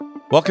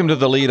Welcome to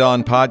the Lead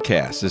On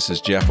Podcast. This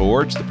is Jeff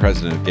Iorg, the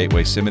president of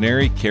Gateway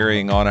Seminary,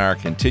 carrying on our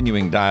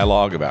continuing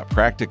dialogue about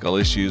practical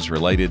issues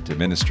related to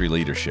ministry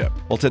leadership.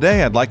 Well,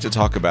 today I'd like to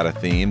talk about a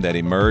theme that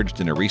emerged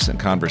in a recent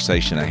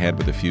conversation I had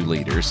with a few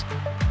leaders.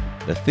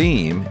 The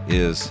theme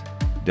is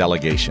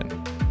delegation.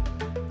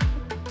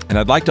 And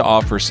I'd like to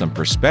offer some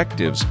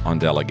perspectives on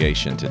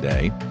delegation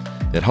today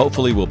that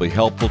hopefully will be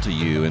helpful to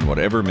you in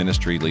whatever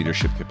ministry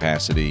leadership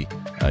capacity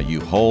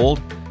you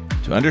hold,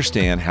 to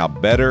understand how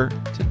better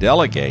to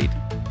delegate,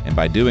 and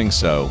by doing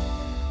so,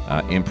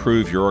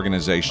 improve your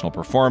organizational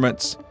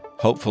performance,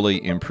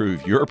 hopefully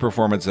improve your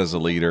performance as a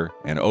leader,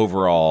 and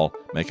overall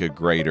make a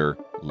greater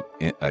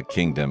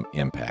kingdom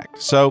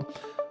impact. So,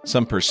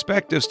 some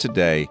perspectives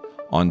today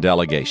on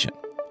delegation,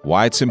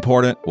 why it's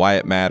important, why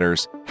it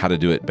matters, how to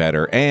do it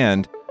better,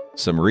 and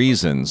some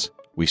reasons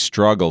we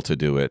struggle to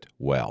do it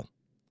well.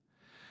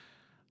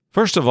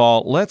 First of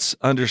all, let's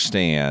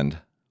understand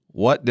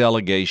what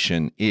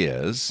delegation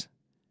is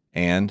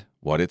and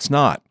what it's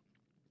not.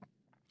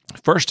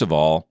 First of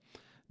all,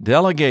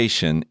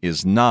 delegation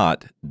is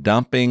not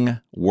dumping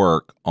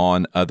work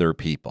on other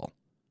people.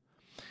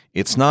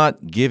 It's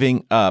not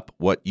giving up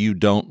what you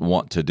don't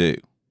want to do.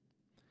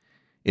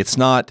 It's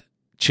not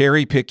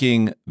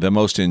cherry-picking the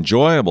most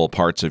enjoyable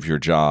parts of your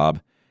job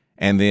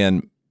and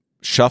then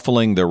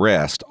shuffling the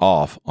rest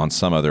off on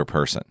some other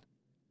person.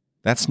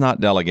 That's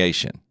not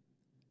delegation.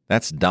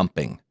 That's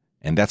dumping,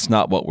 and that's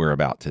not what we're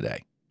about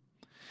today.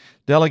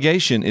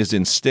 Delegation is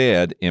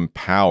instead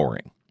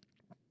empowering.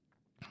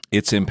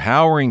 It's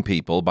empowering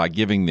people by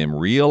giving them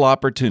real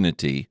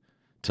opportunity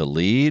to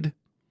lead,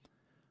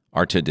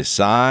 or to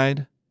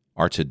decide,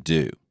 or to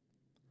do.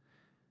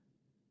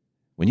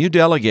 When you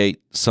delegate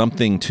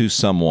something to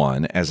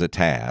someone as a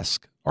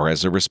task, or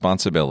as a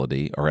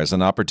responsibility, or as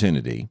an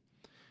opportunity,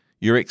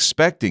 you're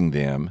expecting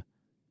them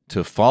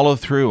to follow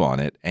through on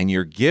it, and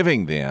you're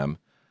giving them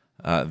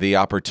the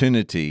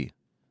opportunity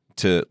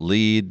to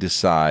lead,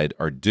 decide,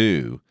 or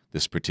do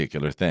this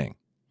particular thing.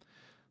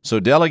 So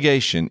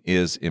delegation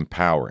is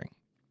empowering.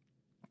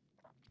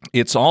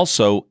 It's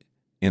also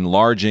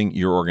enlarging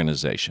your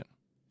organization.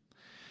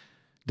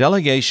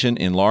 Delegation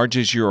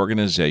enlarges your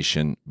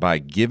organization by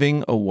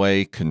giving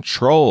away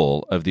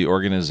control of the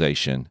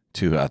organization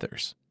to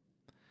others.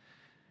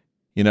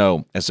 You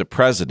know, as a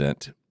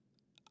president,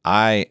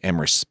 I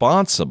am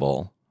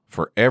responsible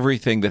for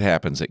everything that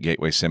happens at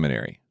Gateway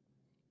Seminary,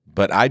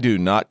 but I do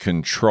not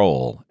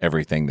control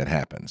everything that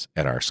happens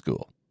at our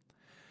school.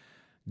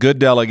 Good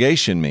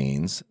delegation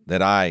means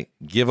that I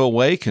give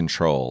away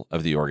control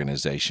of the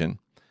organization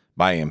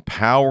by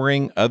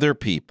empowering other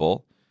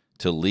people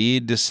to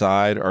lead,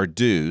 decide, or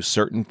do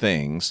certain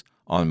things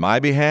on my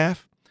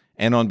behalf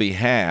and on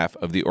behalf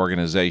of the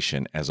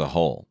organization as a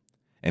whole.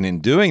 And in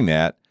doing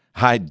that,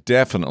 I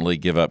definitely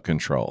give up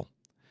control.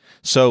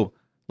 So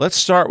let's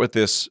start with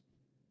this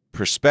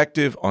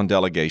perspective on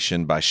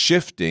delegation by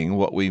shifting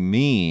what we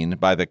mean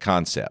by the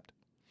concept.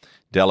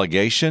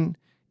 Delegation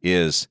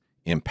is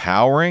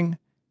empowering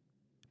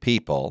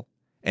people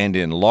and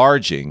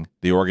enlarging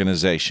the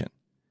organization.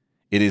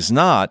 It is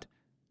not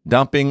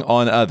dumping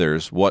on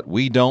others what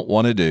we don't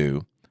want to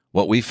do,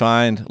 what we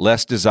find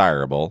less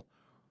desirable,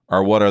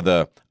 or what are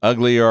the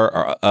uglier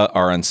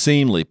or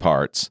unseemly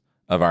parts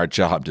of our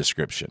job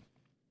description.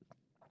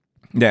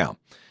 Now,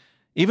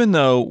 even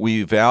though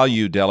we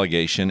value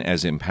delegation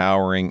as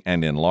empowering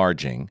and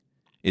enlarging,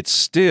 it's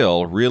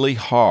still really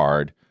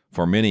hard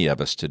for many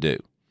of us to do.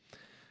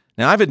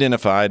 Now, I've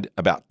identified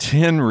about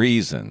 10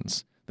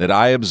 reasons that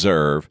I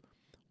observe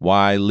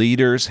why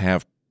leaders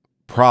have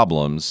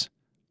problems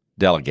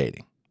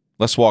delegating.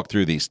 Let's walk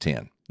through these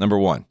 10. Number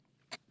one,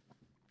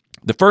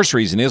 the first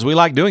reason is we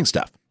like doing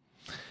stuff.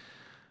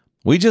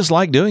 We just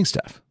like doing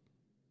stuff.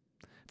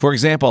 For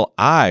example,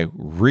 I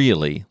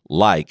really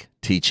like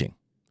teaching.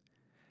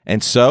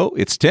 And so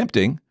it's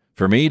tempting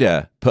for me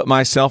to put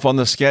myself on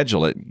the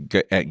schedule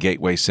at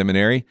Gateway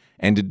Seminary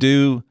and to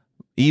do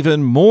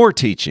even more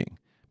teaching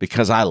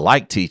because I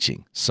like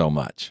teaching so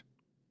much.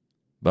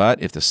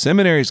 But if the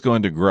seminary is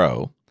going to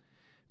grow,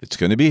 it's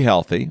going to be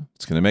healthy,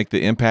 it's going to make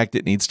the impact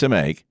it needs to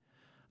make,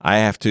 I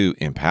have to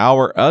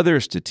empower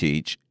others to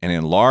teach and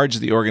enlarge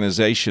the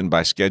organization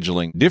by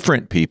scheduling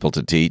different people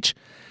to teach.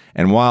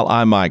 And while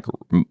I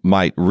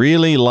might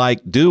really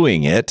like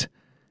doing it,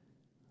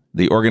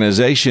 the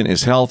organization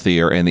is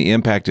healthier and the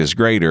impact is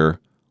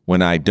greater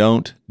when I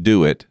don't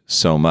do it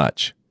so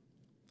much.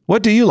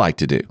 What do you like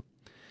to do?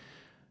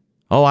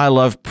 Oh, I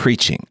love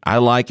preaching. I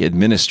like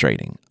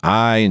administrating.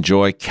 I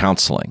enjoy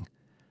counseling.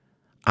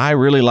 I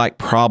really like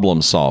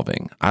problem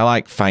solving. I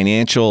like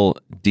financial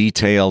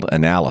detailed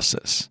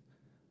analysis.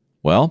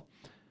 Well,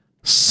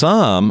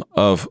 some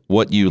of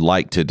what you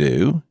like to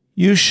do,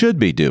 you should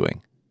be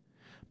doing.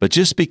 But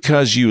just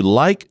because you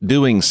like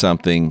doing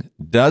something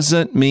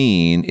doesn't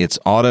mean it's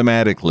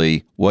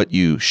automatically what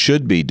you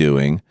should be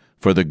doing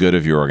for the good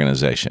of your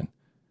organization.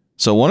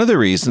 So one of the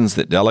reasons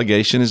that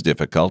delegation is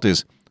difficult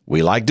is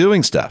we like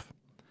doing stuff.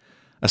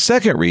 A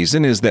second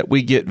reason is that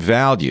we get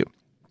value,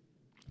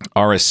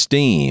 our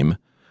esteem,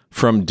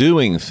 from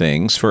doing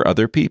things for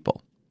other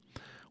people.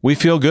 We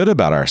feel good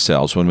about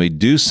ourselves when we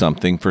do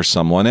something for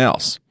someone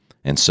else.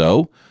 And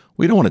so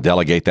we don't want to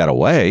delegate that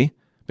away,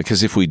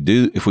 because if we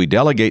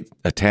delegate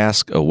a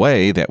task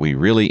away that we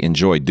really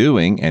enjoy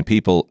doing and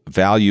people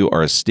value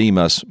or esteem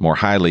us more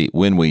highly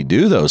when we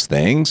do those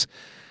things,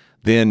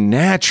 then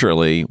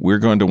naturally we're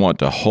going to want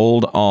to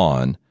hold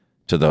on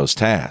to those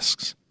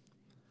tasks.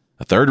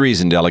 A third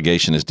reason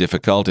delegation is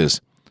difficult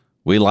is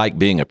we like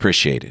being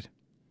appreciated.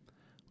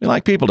 We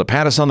like people to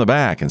pat us on the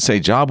back and say,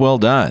 "Job well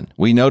done.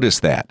 We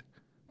noticed that.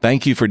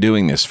 Thank you for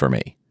doing this for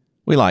me."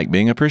 We like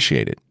being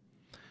appreciated.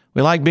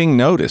 We like being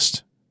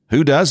noticed.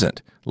 Who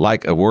doesn't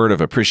like a word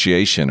of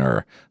appreciation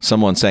or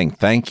someone saying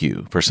thank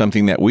you for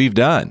something that we've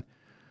done?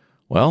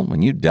 Well,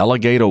 when you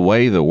delegate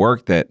away the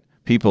work that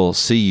people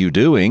see you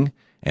doing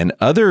and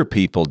other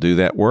people do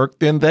that work,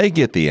 then they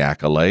get the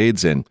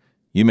accolades and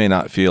you may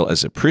not feel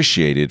as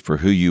appreciated for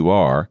who you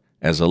are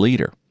as a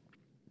leader.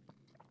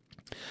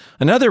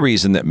 Another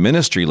reason that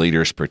ministry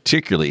leaders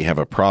particularly have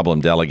a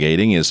problem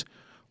delegating is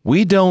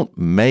we don't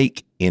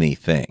make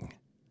anything.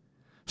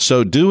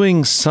 So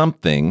doing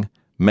something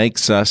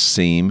makes us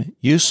seem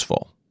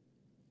useful.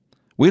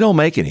 We don't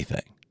make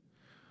anything.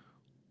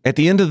 At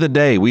the end of the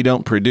day, we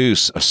don't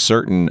produce a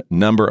certain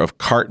number of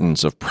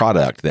cartons of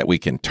product that we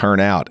can turn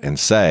out and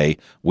say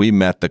we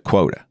met the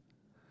quota.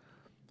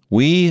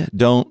 We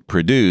don't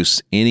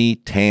produce any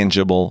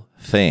tangible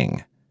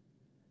thing.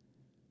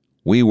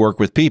 We work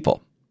with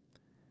people.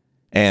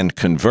 And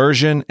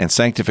conversion and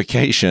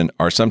sanctification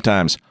are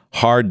sometimes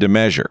hard to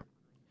measure.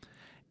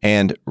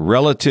 And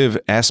relative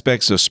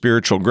aspects of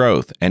spiritual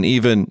growth and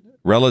even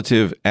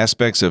relative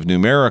aspects of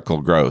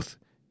numerical growth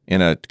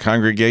in a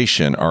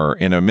congregation or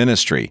in a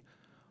ministry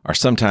are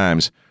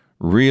sometimes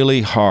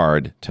really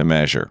hard to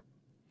measure.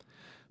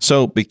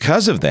 So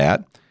because of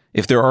that,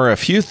 if there are a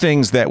few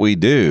things that we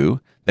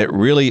do that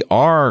really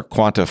are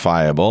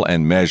quantifiable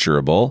and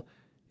measurable,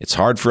 it's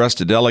hard for us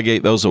to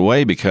delegate those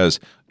away, because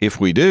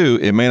if we do,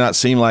 it may not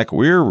seem like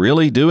we're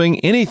really doing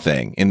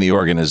anything in the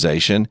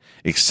organization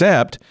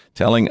except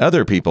telling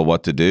other people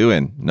what to do,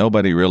 and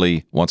nobody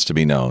really wants to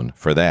be known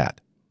for that.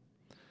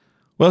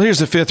 Well, here's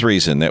the fifth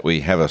reason that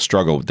we have a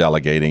struggle with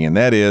delegating, and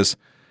that is,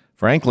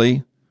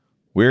 frankly,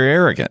 we're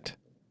arrogant.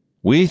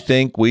 We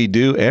think we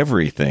do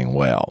everything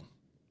well.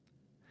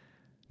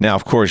 Now,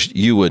 of course,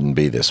 you wouldn't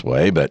be this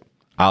way, but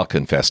I'll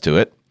confess to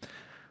it.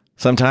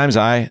 Sometimes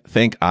I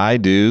think I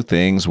do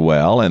things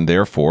well, and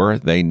therefore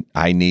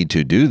I need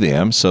to do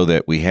them so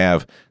that we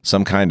have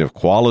some kind of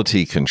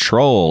quality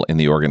control in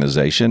the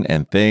organization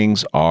and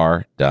things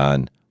are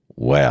done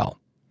well.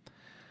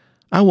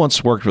 I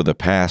once worked with a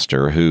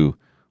pastor who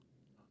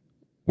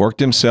worked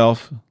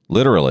himself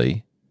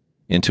literally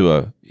into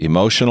an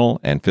emotional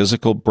and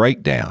physical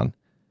breakdown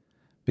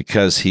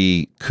because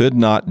he could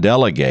not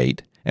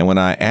delegate. And when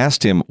I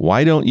asked him,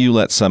 "Why don't you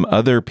let some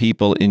other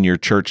people in your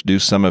church do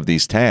some of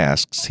these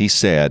tasks?" he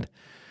said,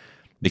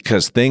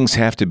 "Because things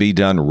have to be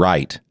done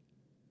right.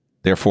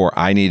 Therefore,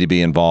 I need to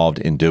be involved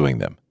in doing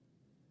them."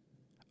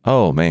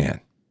 Oh, man,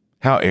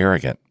 how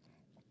arrogant.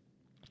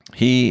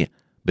 He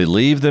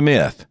believed the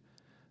myth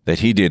that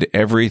he did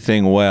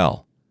everything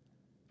well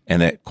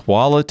and that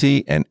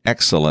quality and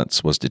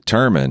excellence was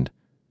determined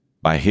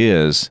by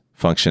his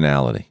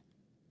functionality.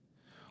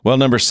 Well,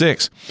 number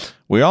 6,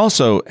 we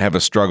also have a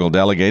struggle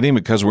delegating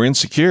because we're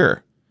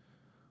insecure.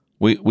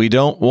 We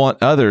don't want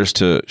others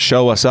to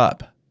show us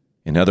up.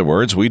 In other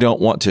words, we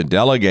don't want to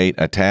delegate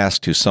a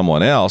task to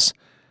someone else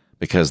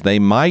because they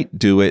might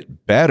do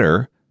it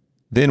better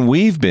than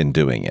we've been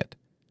doing it.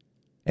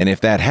 And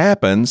if that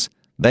happens,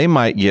 they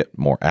might get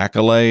more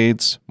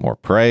accolades, more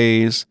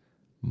praise,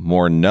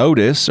 more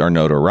notice or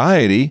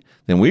notoriety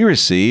than we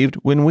received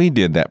when we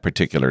did that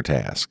particular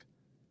task.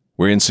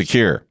 We're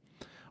insecure.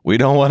 We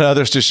don't want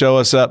others to show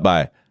us up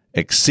by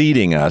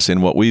exceeding us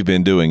in what we've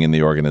been doing in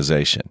the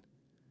organization.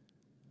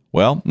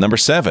 Well, number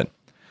 7,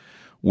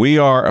 we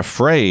are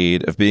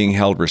afraid of being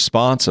held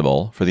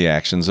responsible for the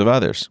actions of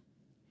others.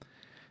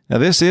 Now,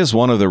 this is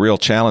one of the real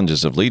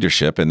challenges of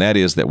leadership, and that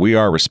is that we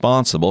are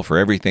responsible for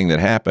everything that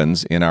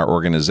happens in our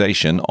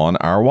organization on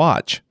our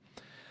watch.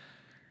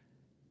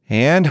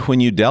 And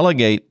when you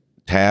delegate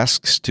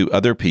tasks to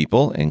other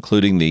people,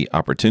 including the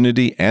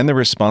opportunity and the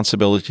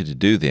responsibility to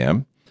do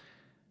them,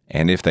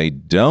 and if they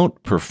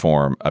don't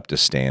perform up to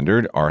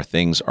standard or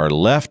things are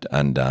left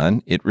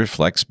undone, it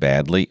reflects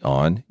badly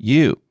on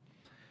you.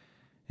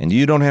 And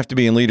you don't have to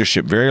be in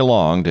leadership very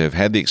long to have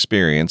had the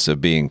experience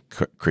of being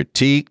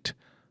critiqued,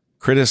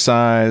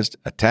 criticized,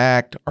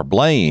 attacked, or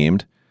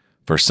blamed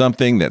for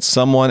something that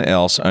someone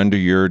else under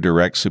your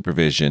direct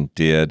supervision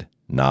did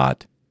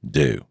not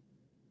do.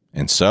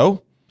 And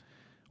so,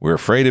 we're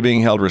afraid of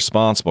being held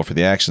responsible for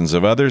the actions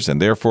of others,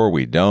 and therefore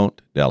we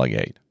don't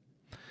delegate.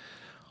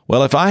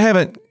 Well, if I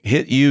haven't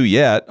hit you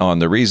yet on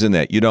the reason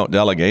that you don't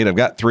delegate, I've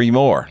got 3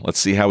 more. Let's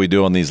see how we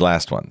do on these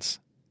last ones.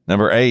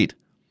 Number 8,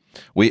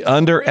 we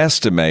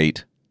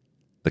underestimate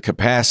the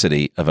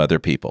capacity of other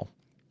people.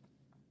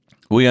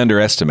 We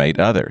underestimate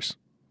others.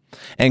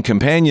 And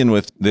companion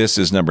with this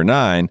is number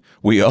 9,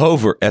 we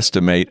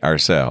overestimate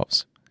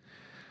ourselves.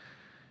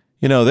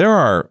 You know, there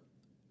are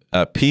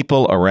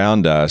people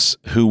around us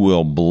who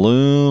will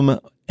bloom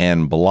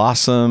and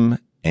blossom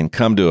and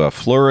come to a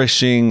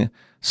flourishing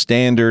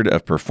standard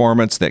of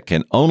performance that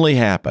can only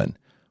happen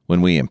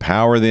when we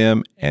empower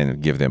them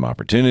and give them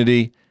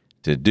opportunity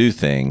to do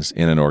things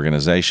in an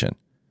organization.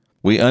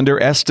 We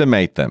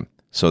underestimate them,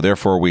 so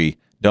therefore we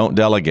don't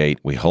delegate,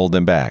 we hold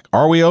them back.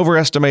 Or we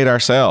overestimate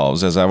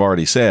ourselves, as I've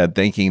already said,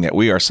 thinking that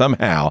we are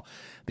somehow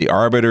the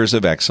arbiters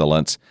of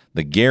excellence,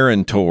 the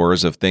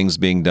guarantors of things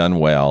being done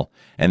well,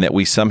 and that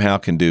we somehow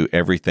can do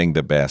everything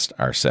the best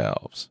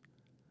ourselves.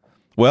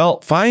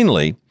 Well,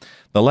 finally,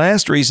 the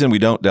last reason we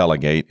don't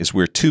delegate is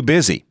we're too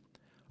busy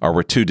or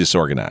we're too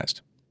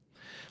disorganized.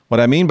 What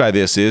I mean by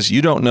this is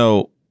you don't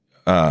know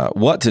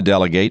what to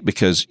delegate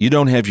because you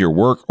don't have your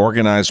work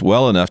organized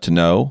well enough to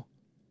know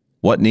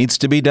what needs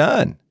to be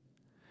done.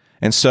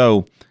 And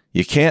so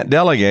you can't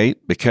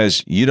delegate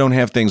because you don't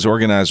have things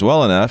organized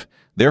well enough.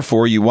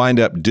 Therefore, you wind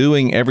up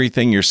doing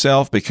everything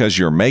yourself because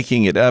you're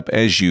making it up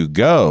as you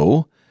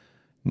go,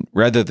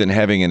 rather than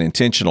having an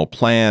intentional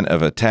plan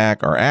of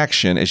attack or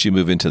action as you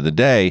move into the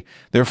day.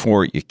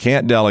 Therefore, you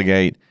can't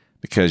delegate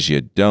because you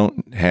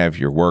don't have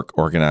your work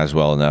organized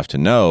well enough to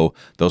know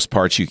those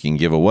parts you can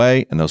give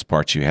away and those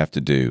parts you have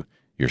to do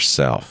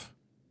yourself.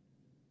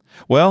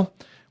 Well,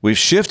 we've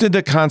shifted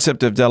the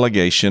concept of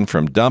delegation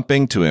from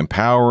dumping to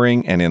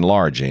empowering and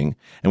enlarging,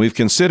 and we've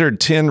considered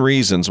 10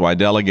 reasons why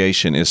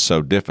delegation is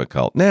so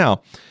difficult.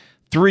 Now,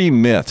 3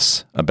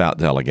 myths about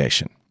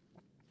delegation.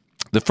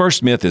 The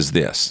first myth is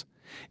this: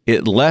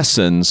 it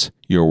lessens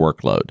your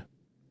workload.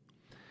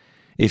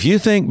 If you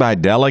think by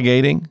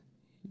delegating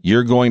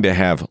you're going to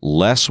have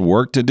less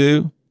work to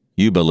do,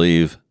 you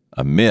believe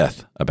a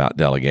myth about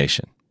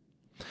delegation.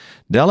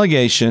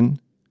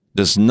 Delegation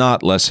does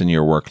not lessen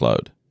your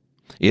workload.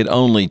 It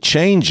only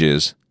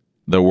changes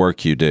the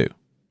work you do.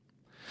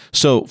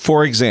 So,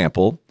 for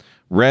example,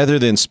 rather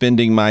than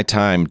spending my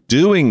time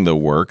doing the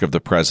work of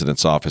the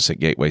president's office at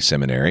Gateway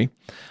Seminary,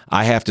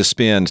 I have to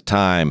spend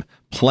time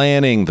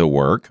planning the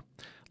work,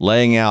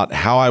 laying out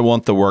how I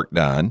want the work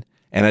done,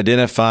 and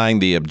identifying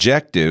the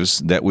objectives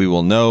that we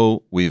will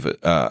know we've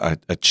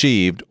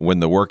achieved when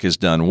the work is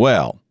done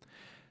well.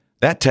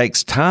 That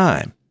takes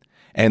time.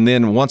 And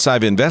then once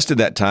I've invested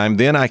that time,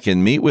 then I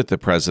can meet with the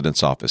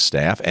president's office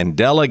staff and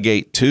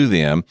delegate to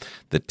them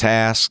the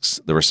tasks,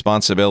 the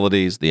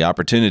responsibilities, the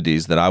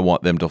opportunities that I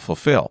want them to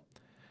fulfill.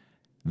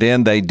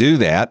 Then they do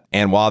that,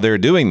 and while they're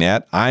doing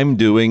that, I'm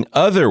doing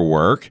other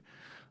work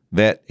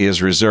that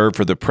is reserved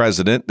for the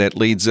president that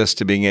leads us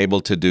to being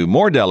able to do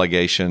more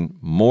delegation,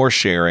 more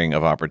sharing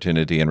of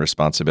opportunity and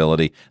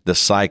responsibility. The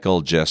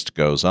cycle just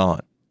goes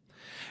on.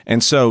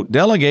 And so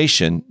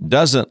delegation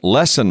doesn't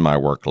lessen my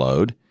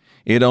workload.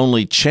 It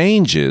only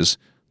changes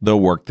the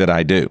work that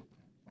I do.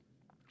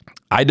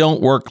 I don't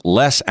work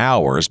less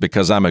hours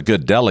because I'm a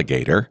good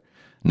delegator.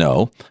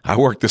 No, I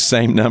work the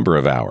same number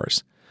of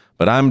hours.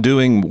 But I'm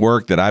doing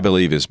work that I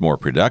believe is more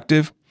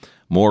productive,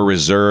 more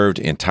reserved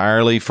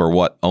entirely for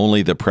what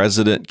only the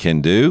president can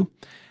do.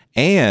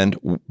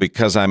 And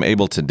because I'm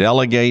able to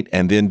delegate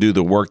and then do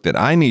the work that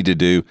I need to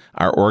do,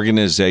 our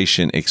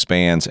organization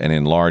expands and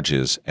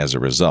enlarges as a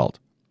result.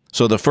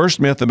 So the first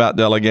myth about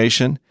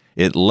delegation: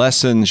 it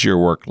lessens your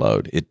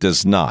workload. It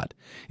does not.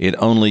 It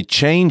only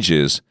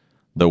changes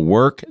the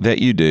work that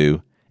you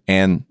do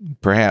and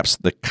perhaps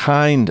the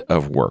kind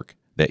of work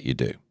that you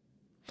do.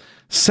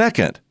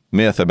 Second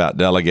myth about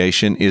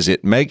delegation is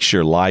it makes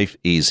your life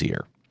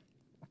easier.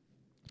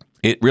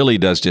 It really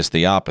does just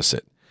the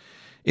opposite.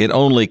 It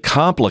only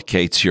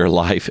complicates your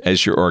life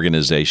as your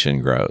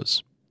organization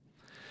grows.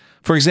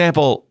 For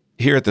example,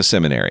 here at the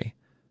seminary,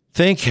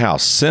 think how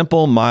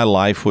simple my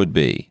life would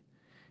be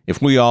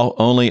if we all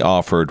only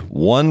offered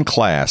one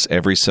class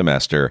every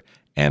semester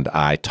and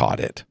I taught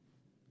it.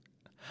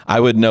 I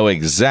would know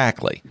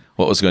exactly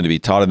what was going to be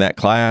taught in that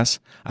class.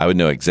 I would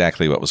know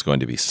exactly what was going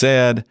to be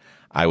said.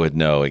 I would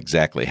know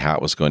exactly how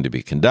it was going to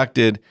be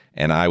conducted,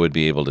 and I would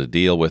be able to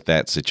deal with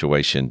that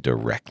situation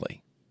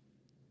directly.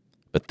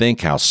 But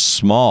think how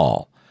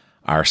small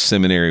our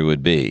seminary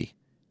would be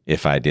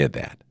if I did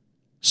that.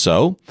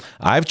 So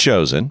I've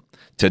chosen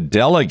to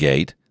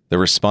delegate the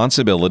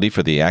responsibility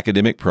for the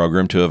academic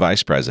program to a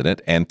vice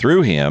president, and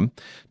through him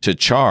to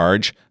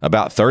charge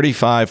about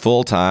 35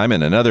 full-time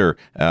and another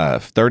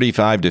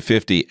 35 to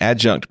 50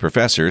 adjunct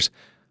professors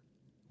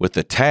with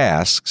the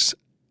tasks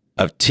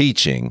of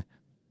teaching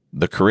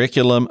the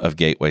curriculum of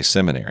Gateway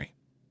Seminary.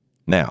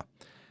 Now,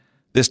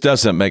 this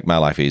doesn't make my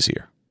life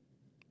easier.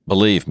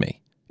 Believe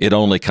me, it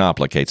only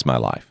complicates my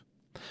life,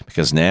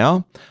 because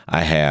now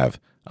I have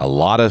a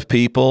lot of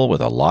people with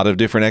a lot of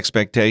different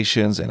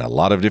expectations and a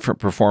lot of different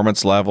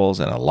performance levels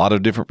and a lot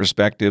of different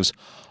perspectives,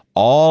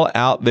 all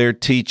out there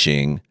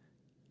teaching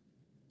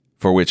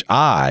for which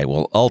I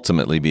will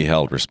ultimately be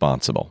held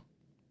responsible.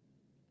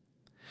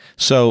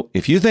 So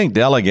if you think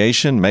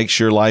delegation makes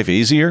your life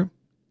easier,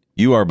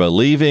 you are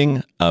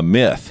believing a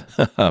myth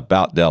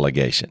about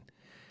delegation.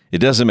 It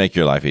doesn't make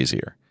your life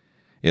easier.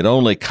 It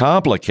only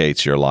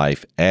complicates your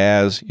life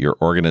as your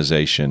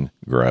organization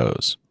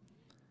grows.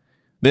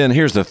 Then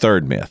here's the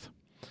third myth.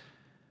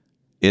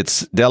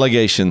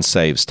 Delegation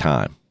saves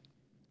time.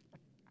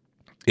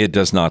 It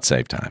does not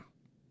save time.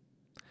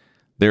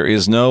 There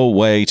is no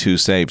way to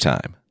save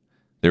time.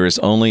 There is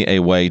only a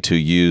way to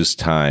use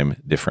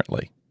time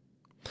differently.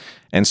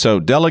 And so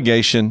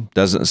delegation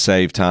doesn't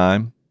save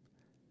time.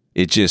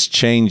 It just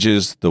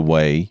changes the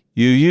way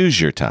you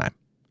use your time.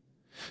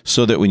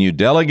 So that when you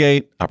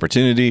delegate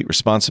opportunity,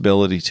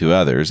 responsibility to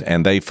others,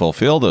 and they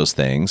fulfill those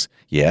things,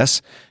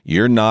 yes,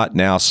 you're not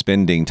now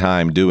spending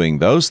time doing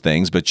those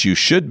things, but you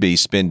should be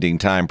spending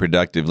time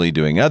productively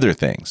doing other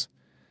things.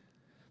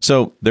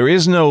 So there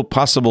is no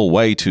possible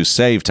way to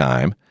save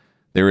time.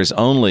 There is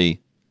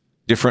only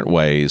different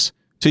ways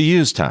to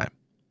use time.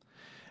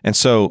 And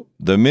so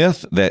the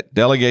myth that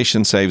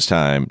delegation saves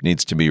time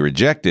needs to be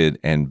rejected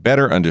and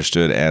better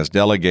understood as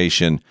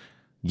delegation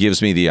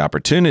gives me the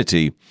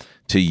opportunity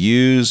to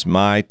use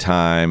my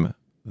time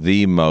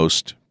the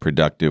most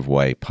productive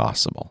way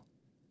possible.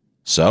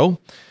 So,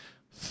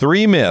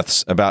 3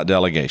 myths about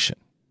delegation.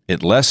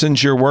 It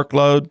lessens your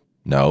workload?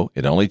 No,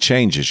 it only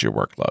changes your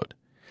workload.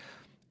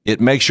 It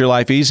makes your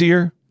life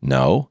easier?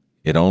 No,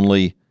 it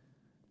only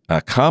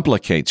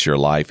complicates your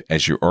life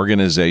as your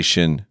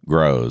organization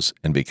grows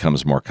and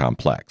becomes more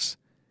complex.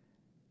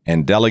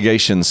 And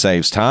delegation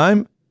saves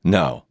time?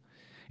 No,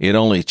 it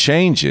only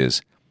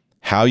changes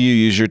how you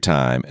use your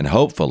time and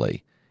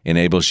hopefully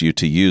enables you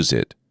to use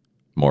it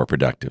more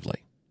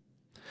productively.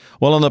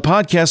 Well, on the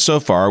podcast so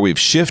far, we've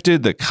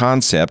shifted the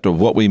concept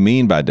of what we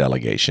mean by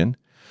delegation.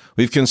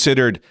 We've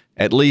considered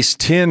at least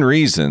 10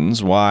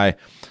 reasons why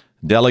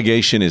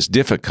delegation is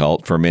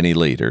difficult for many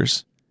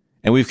leaders.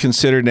 And we've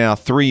considered now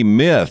 3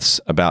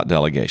 myths about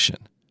delegation.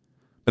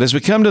 But as we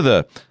come to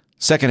the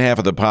second half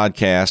of the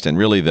podcast and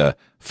really the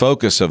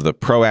focus of the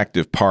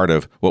proactive part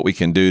of what we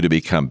can do to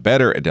become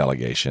better at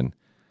delegation,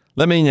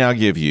 let me now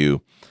give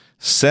you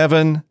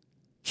 7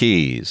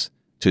 keys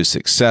to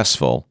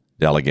successful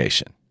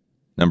delegation.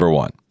 Number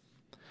 1,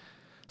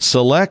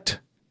 select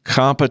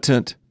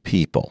competent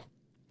people.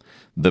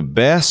 The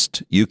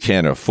best you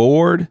can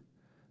afford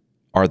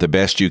are the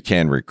best you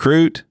can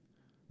recruit,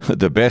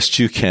 the best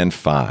you can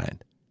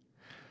find.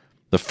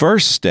 The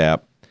first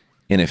step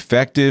in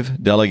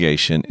effective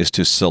delegation is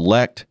to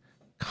select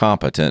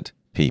competent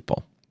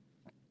people.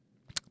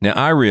 Now,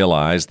 I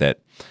realize that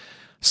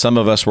some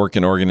of us work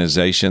in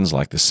organizations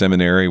like the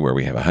seminary where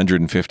we have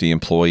 150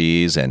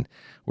 employees, and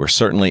we're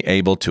certainly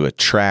able to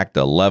attract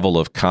a level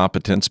of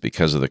competence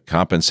because of the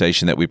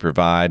compensation that we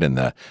provide and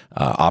the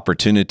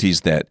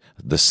opportunities that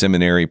the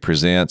seminary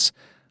presents.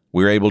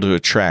 We're able to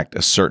attract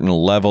a certain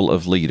level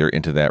of leader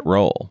into that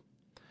role.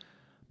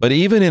 But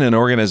even in an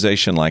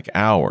organization like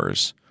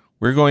ours,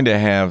 we're going to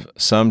have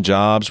some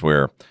jobs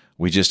where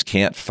we just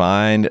can't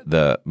find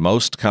the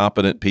most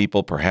competent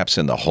people, perhaps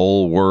in the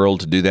whole world,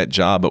 to do that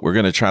job, but we're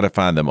going to try to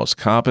find the most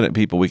competent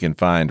people we can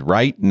find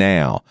right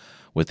now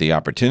with the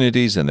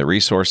opportunities and the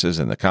resources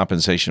and the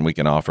compensation we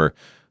can offer.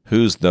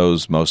 Who's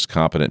those most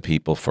competent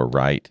people for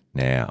right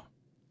now?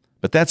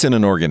 But that's in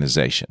an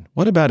organization.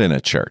 What about in a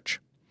church?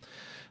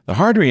 The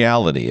hard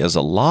reality is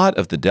a lot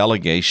of the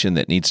delegation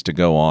that needs to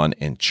go on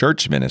in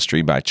church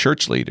ministry by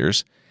church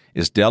leaders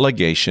is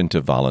delegation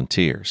to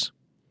volunteers.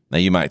 Now,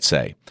 you might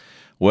say,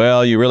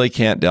 well, you really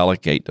can't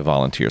delegate to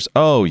volunteers.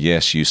 Oh,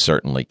 yes, you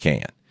certainly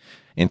can.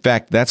 In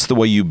fact, that's the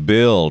way you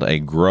build a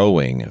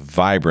growing,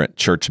 vibrant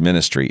church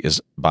ministry,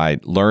 is by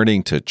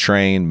learning to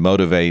train,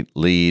 motivate,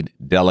 lead,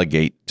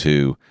 delegate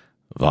to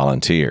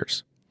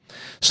volunteers.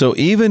 So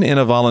even in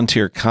a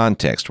volunteer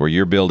context where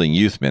you're building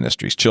youth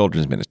ministries,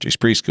 children's ministries,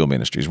 preschool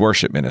ministries,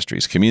 worship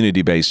ministries,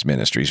 community-based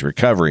ministries,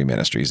 recovery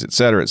ministries, et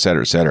cetera, et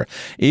cetera, et cetera,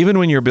 even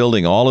when you're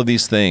building all of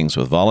these things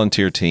with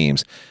volunteer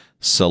teams,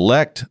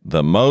 select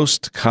the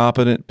most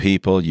competent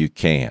people you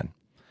can.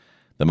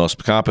 The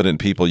most competent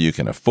people you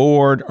can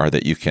afford, or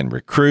that you can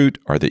recruit,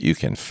 or that you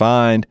can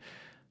find.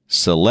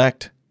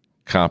 Select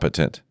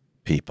competent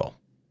people.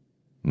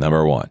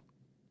 Number 1.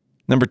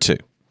 Number 2,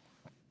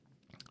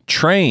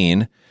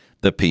 train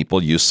the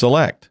people you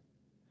select.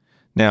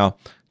 Now,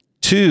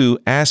 2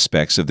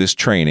 aspects of this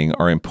training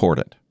are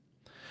important.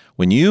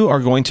 When you are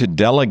going to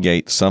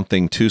delegate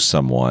something to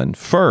someone,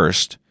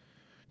 first,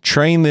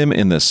 train them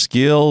in the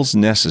skills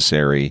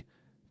necessary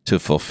to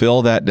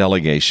fulfill that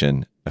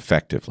delegation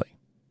effectively.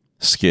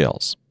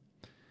 Skills.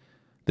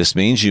 This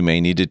means you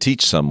may need to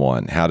teach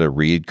someone how to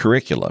read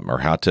curriculum, or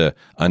how to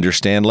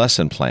understand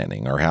lesson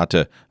planning, or how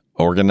to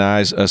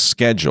organize a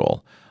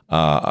schedule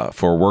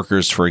for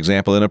workers, for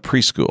example, in a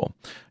preschool.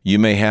 You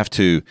may have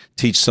to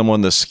teach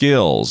someone the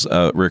skills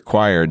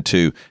required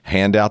to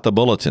hand out the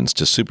bulletins,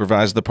 to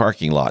supervise the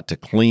parking lot, to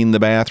clean the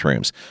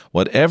bathrooms.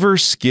 Whatever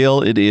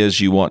skill it is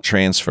you want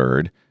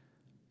transferred,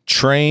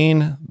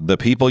 train the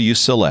people you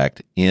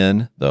select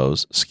in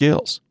those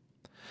skills.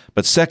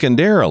 But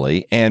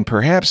secondarily, and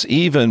perhaps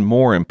even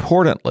more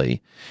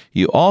importantly,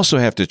 you also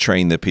have to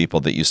train the people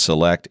that you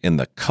select in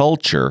the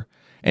culture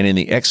and in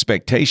the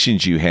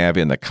expectations you have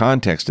in the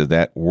context of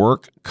that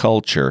work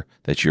culture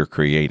that you're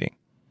creating.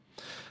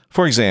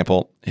 For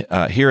example,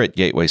 here at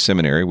Gateway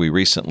Seminary, we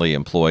recently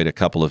employed a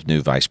couple of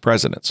new vice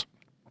presidents.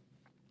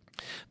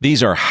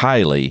 These are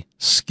highly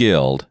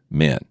skilled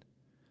men.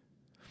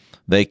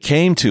 They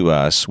came to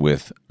us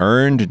with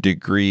earned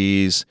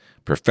degrees,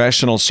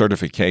 professional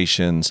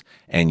certifications,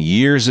 and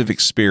years of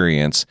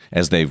experience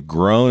as they've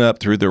grown up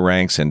through the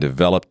ranks and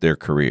developed their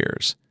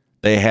careers.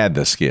 They had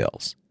the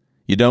skills.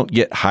 You don't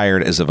get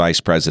hired as a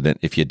vice president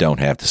if you don't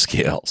have the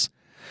skills.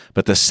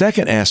 But the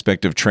second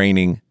aspect of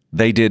training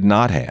they did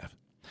not have,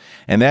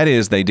 and that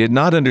is they did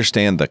not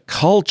understand the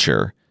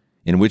culture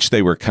in which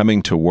they were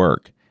coming to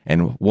work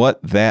and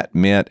what that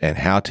meant and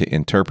how to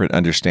interpret,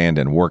 understand,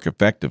 and work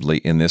effectively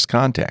in this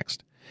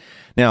context.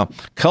 Now,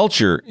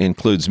 culture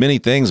includes many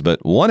things,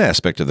 but one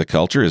aspect of the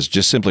culture is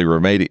just simply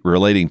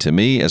relating to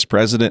me as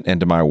president and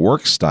to my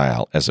work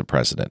style as a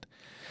president.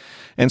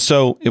 And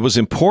so it was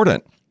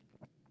important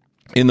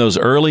in those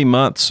early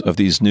months of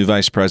these new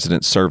vice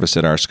presidents' service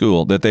at our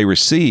school that they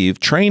receive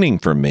training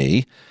from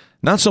me,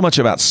 not so much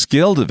about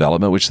skill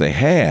development, which they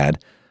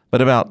had,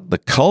 but about the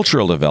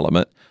cultural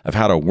development of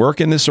how to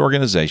work in this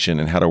organization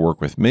and how to work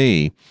with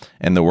me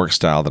and the work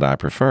style that I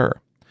prefer.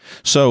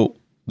 So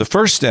the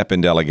first step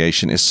in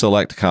delegation is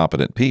select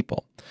competent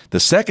people. The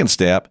second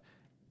step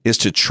is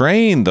to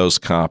train those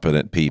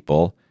competent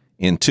people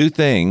in two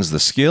things: the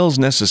skills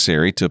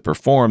necessary to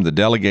perform the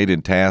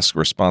delegated task,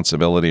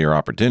 responsibility, or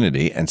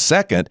opportunity, and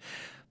second,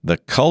 the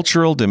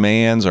cultural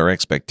demands or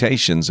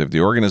expectations of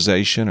the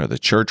organization or the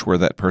church where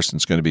that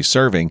person's going to be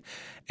serving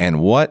and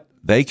what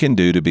they can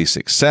do to be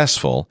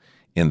successful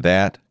in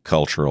that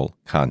cultural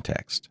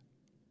context.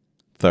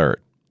 Third,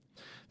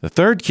 the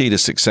third key to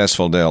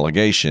successful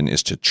delegation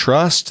is to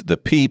trust the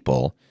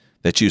people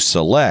that you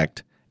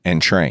select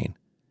and train.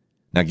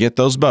 Now get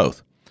those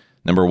both.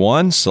 Number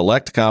one,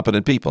 select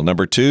competent people.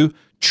 Number two,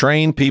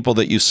 train people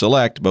that you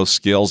select, both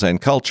skills and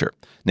culture.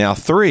 Now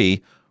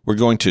three, we're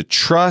going to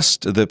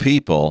trust the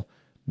people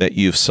that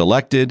you've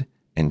selected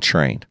and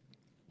trained.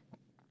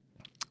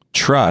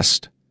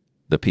 Trust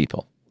the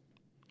people.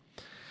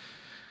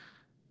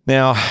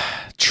 Now,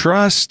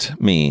 trust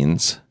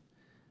means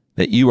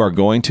that you are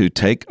going to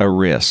take a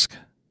risk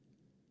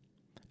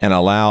and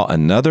allow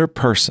another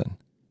person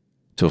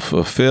to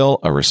fulfill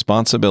a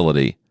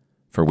responsibility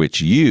for which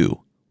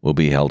you will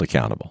be held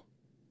accountable.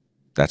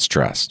 That's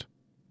trust.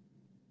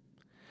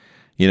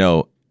 You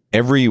know,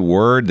 every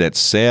word that's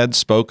said,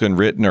 spoken,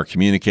 written, or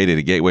communicated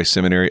at Gateway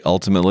Seminary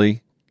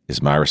ultimately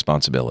is my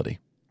responsibility.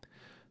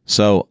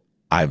 So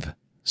I've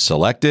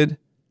selected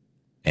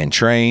and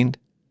trained,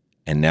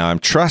 and now I'm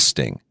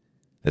trusting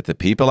that the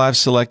people I've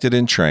selected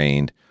and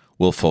trained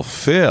will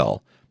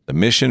fulfill the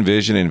mission,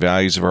 vision, and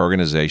values of our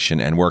organization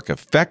and work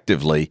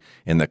effectively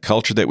in the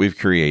culture that we've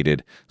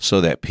created so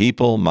that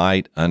people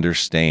might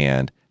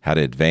understand how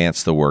to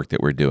advance the work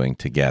that we're doing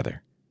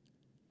together.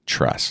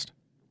 Trust.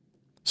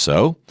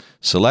 So,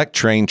 select,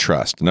 train,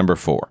 trust. Number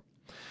 4.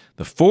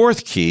 The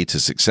fourth key to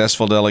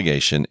successful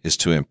delegation is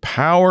to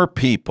empower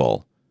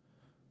people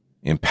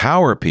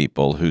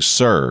who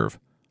serve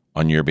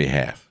on your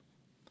behalf.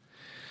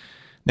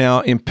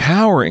 Now,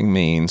 empowering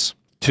means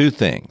two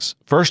things.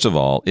 First of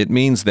all, it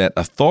means that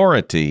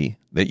authority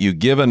that you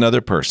give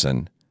another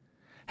person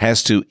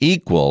has to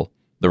equal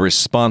the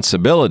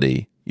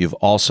responsibility you've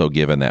also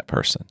given that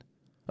person.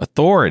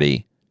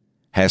 Authority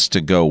has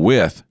to go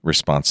with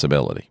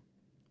responsibility.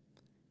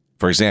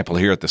 For example,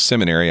 here at the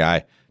seminary,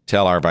 I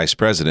tell our vice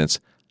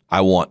presidents,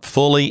 I want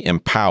fully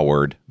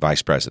empowered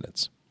vice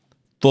presidents.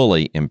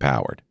 Fully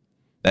empowered.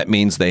 That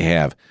means they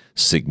have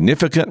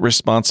significant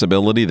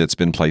responsibility that's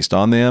been placed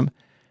on them,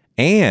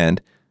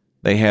 and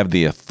they have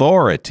the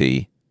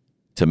authority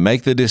to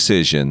make the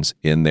decisions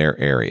in their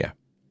area.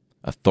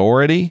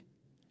 Authority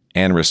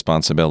and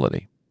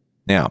responsibility.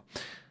 Now,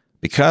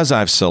 because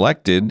I've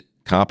selected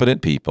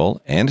competent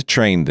people and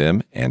trained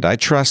them, and I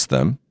trust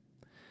them,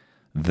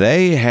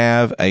 they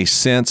have a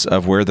sense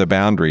of where the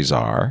boundaries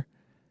are,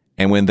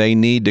 and when they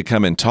need to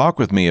come and talk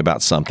with me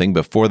about something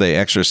before they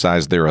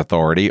exercise their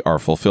authority or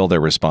fulfill their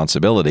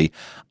responsibility,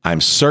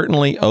 I'm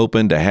certainly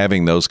open to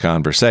having those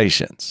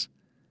conversations.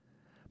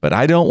 But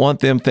I don't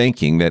want them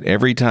thinking that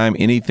every time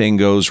anything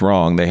goes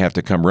wrong, they have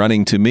to come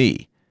running to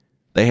me.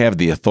 They have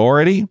the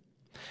authority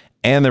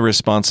and the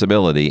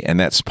responsibility, and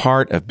that's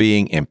part of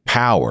being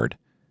empowered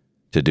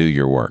to do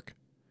your work.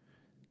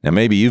 Now,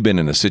 maybe you've been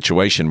in a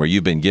situation where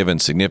you've been given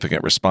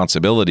significant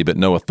responsibility but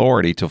no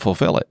authority to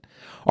fulfill it.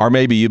 Or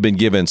maybe you've been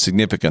given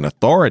significant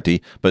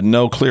authority but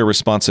no clear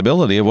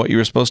responsibility of what you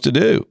were supposed to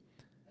do.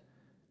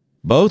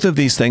 Both of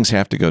these things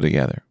have to go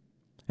together.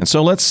 And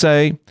so let's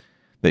say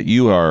that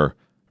you are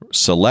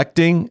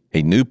selecting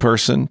a new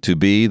person to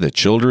be the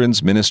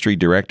children's ministry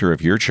director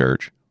of your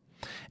church,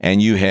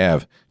 and you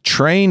have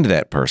trained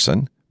that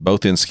person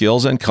both in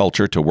skills and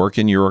culture to work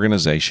in your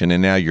organization,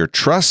 and now you're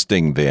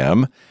trusting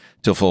them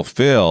to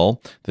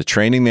fulfill the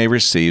training they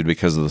received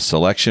because of the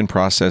selection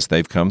process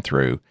they've come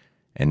through,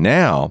 and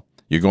now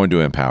you're going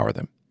to empower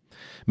them,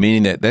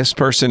 meaning that this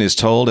person is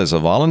told as a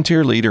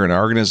volunteer leader in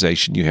our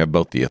organization, you have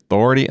both the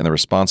authority and the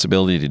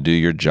responsibility to do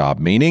your job,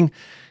 meaning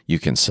you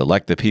can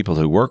select the people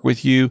who work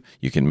with you.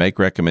 You can make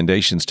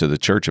recommendations to the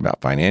church about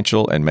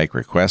financial and make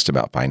requests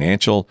about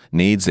financial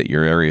needs that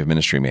your area of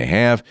ministry may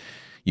have.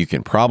 You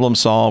can problem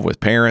solve with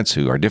parents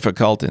who are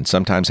difficult and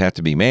sometimes have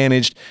to be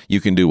managed.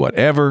 You can do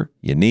whatever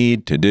you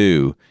need to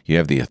do. You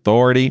have the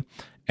authority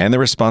and the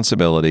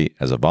responsibility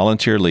as a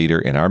volunteer leader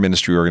in our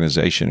ministry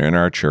organization or in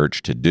our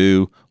church to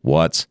do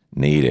what's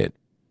needed.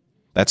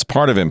 That's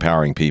part of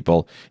empowering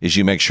people, is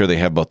you make sure they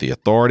have both the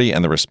authority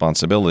and the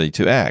responsibility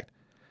to act.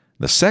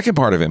 The second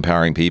part of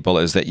empowering people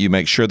is that you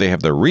make sure they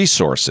have the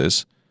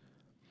resources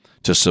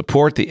to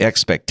support the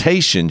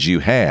expectations you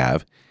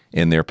have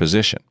in their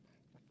position.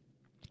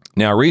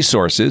 Now,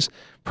 resources,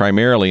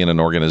 primarily in an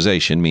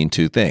organization, mean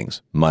two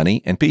things: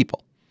 money and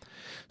people.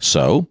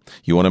 So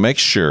you want to make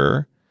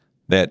sure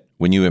that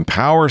when you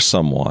empower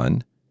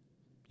someone,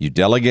 you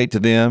delegate to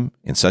them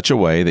in such a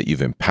way that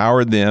you've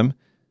empowered them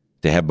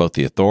to have both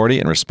the authority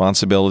and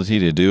responsibility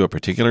to do a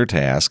particular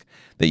task,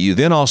 that you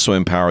then also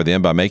empower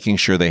them by making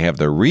sure they have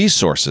the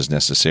resources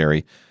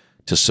necessary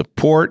to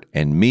support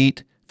and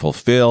meet,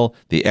 fulfill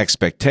the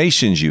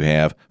expectations you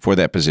have for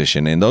that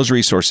position. And those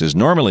resources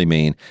normally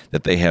mean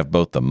that they have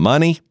both the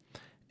money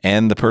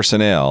and the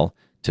personnel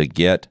to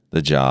get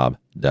the job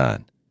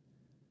done.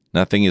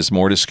 Nothing is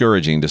more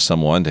discouraging to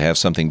someone to have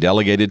something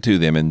delegated to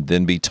them and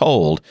then be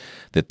told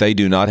that they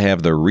do not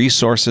have the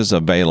resources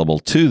available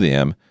to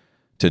them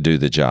to do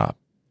the job.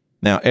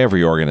 Now,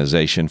 every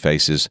organization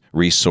faces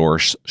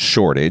resource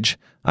shortage.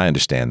 I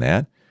understand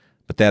that.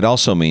 But that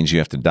also means you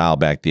have to dial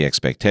back the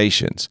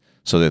expectations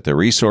so that the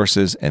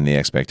resources and the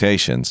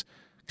expectations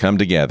come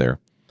together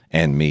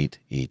and meet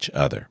each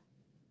other.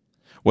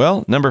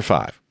 Well, number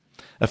 5,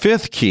 a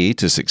fifth key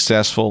to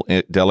successful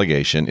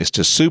delegation is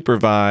to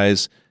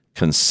supervise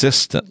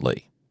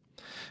consistently,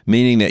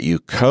 meaning that you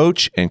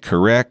coach and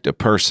correct a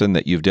person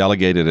that you've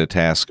delegated a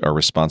task or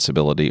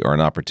responsibility or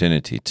an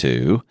opportunity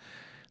to,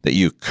 that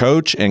you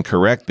coach and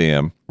correct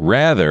them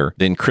rather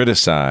than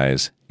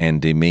criticize and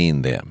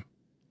demean them.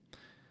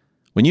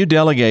 When you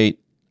delegate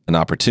an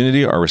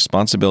opportunity or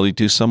responsibility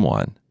to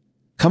someone,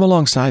 come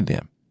alongside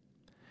them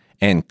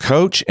and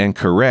coach and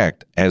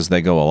correct as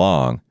they go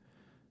along.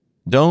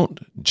 Don't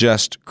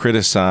just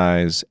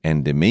criticize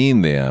and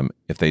demean them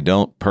if they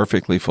don't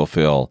perfectly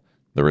fulfill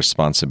the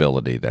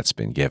responsibility that's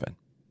been given.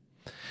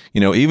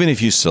 Even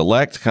if you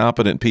select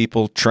competent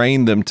people,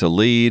 train them to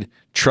lead,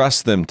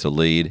 trust them to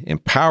lead,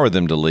 empower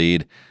them to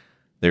lead,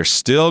 they're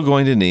still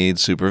going to need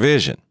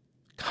supervision,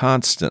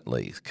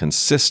 constantly,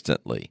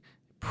 consistently,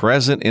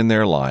 present in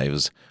their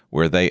lives,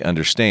 where they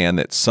understand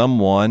that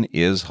someone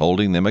is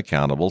holding them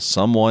accountable,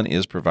 someone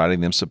is providing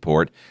them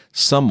support,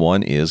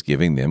 someone is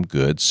giving them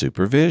good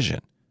supervision.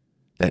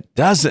 That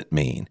doesn't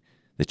mean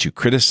that you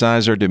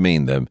criticize or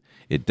demean them.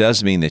 It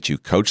does mean that you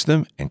coach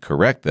them and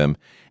correct them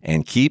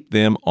and keep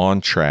them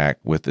on track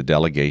with the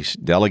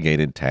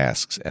delegated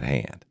tasks at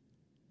hand.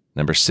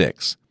 Number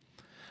 6,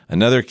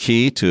 another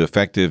key to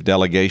effective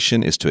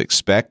delegation is to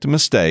expect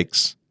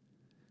mistakes,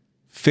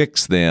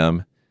 fix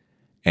them,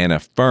 and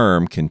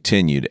affirm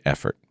continued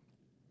effort.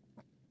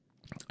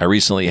 I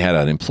recently had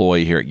an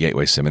employee here at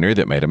Gateway Seminary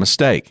that made a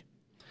mistake.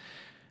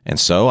 And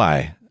so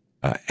I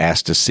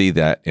asked to see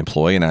that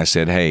employee, and I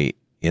said, hey,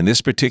 in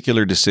this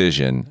particular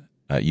decision,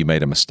 you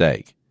made a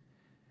mistake.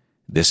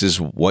 This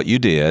is what you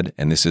did,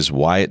 and this is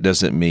why it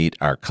doesn't meet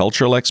our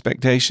cultural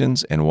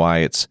expectations and why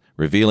it's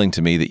revealing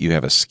to me that you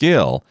have a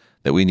skill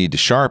that we need to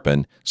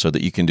sharpen so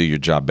that you can do your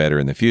job better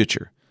in the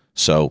future.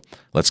 So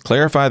let's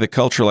clarify the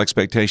cultural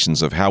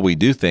expectations of how we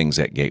do things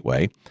at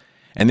Gateway,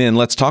 and then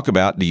let's talk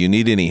about, do you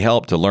need any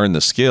help to learn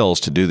the skills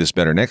to do this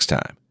better next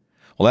time?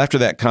 Well, after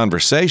that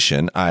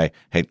conversation,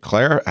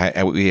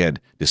 we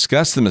had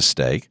discussed the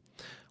mistake,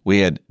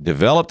 we had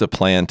developed a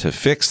plan to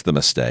fix the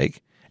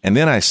mistake, and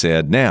then I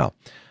said, now,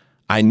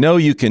 I know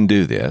you can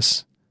do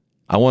this.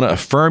 I want to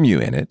affirm you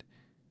in it.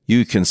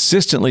 You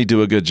consistently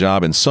do a good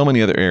job in so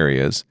many other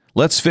areas.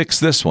 Let's fix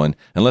this one,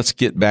 and let's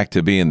get back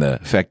to being the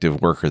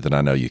effective worker that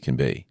I know you can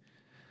be.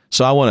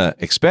 So I want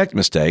to expect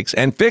mistakes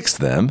and fix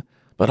them,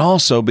 but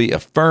also be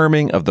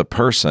affirming of the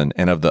person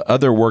and of the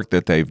other work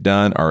that they've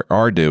done or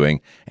are doing,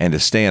 and to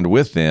stand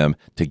with them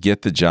to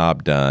get the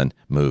job done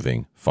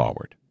moving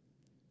forward.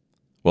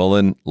 Well,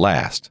 then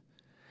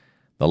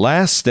the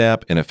last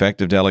step in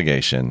effective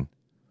delegation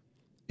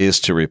is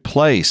to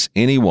replace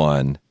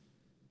anyone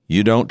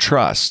you don't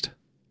trust,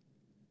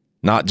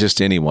 not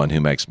just anyone who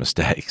makes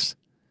mistakes.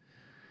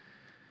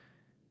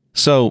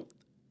 So,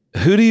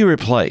 who do you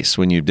replace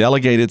when you've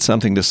delegated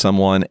something to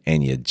someone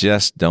and you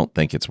just don't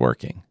think it's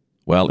working?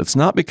 Well, it's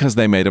not because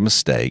they made a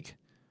mistake,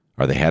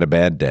 or they had a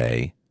bad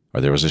day,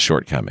 or there was a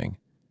shortcoming.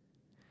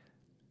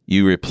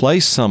 You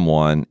replace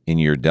someone in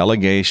your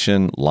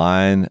delegation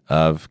line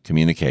of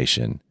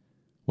communication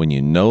when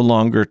you no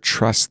longer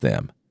trust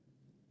them.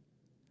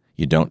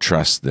 You don't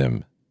trust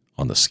them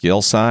on the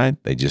skill side.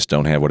 They just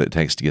don't have what it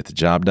takes to get the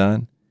job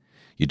done.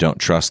 You don't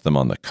trust them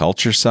on the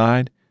culture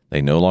side.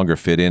 They no longer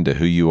fit into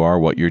who you are,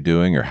 what you're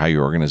doing, or how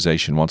your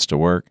organization wants to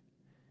work.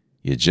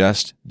 You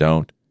just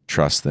don't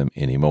trust them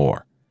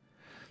anymore.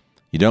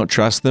 You don't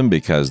trust them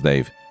because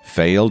they've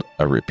failed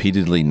a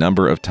repeatedly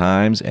number of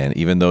times, and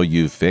even though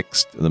you've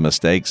fixed the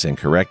mistakes and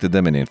corrected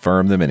them and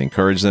affirmed them and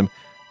encouraged them,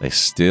 they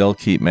still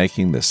keep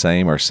making the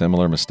same or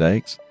similar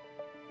mistakes?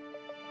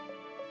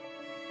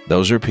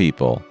 Those are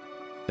people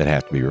that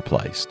have to be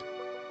replaced.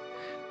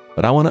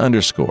 But I want to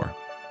underscore,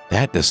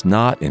 that does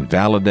not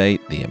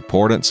invalidate the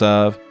importance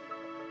of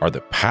or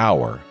the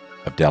power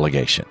of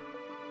delegation.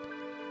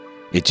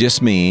 It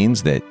just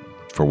means that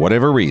for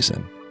whatever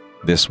reason,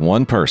 this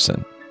one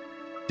person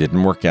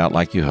didn't work out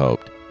like you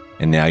hoped,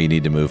 and now you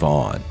need to move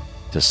on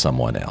to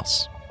someone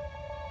else.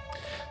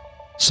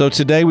 So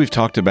today we've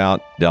talked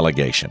about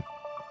delegation.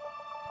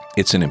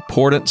 It's an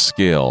important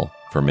skill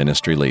for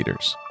ministry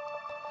leaders.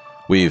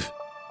 We've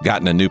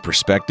gotten a new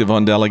perspective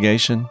on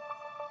delegation,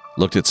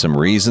 looked at some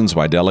reasons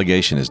why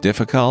delegation is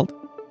difficult,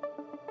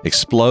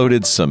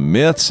 exploded some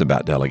myths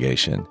about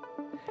delegation,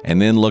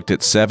 and then looked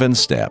at 7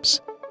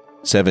 steps,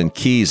 7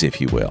 keys, if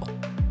you will,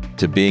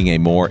 to being a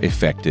more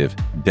effective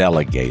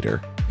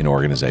delegator in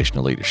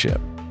organizational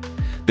leadership.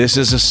 This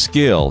is a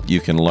skill you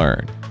can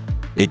learn.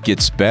 It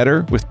gets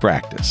better with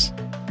practice.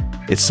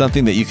 It's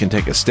something that you can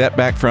take a step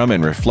back from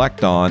and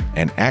reflect on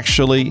and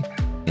actually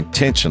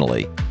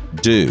intentionally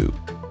do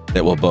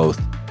that will both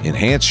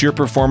enhance your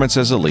performance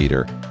as a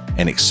leader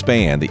and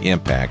expand the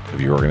impact of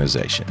your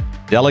organization.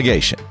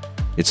 Delegation.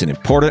 It's an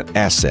important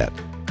asset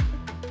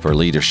for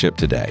leadership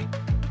today.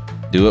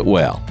 Do it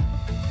well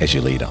as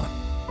you lead on.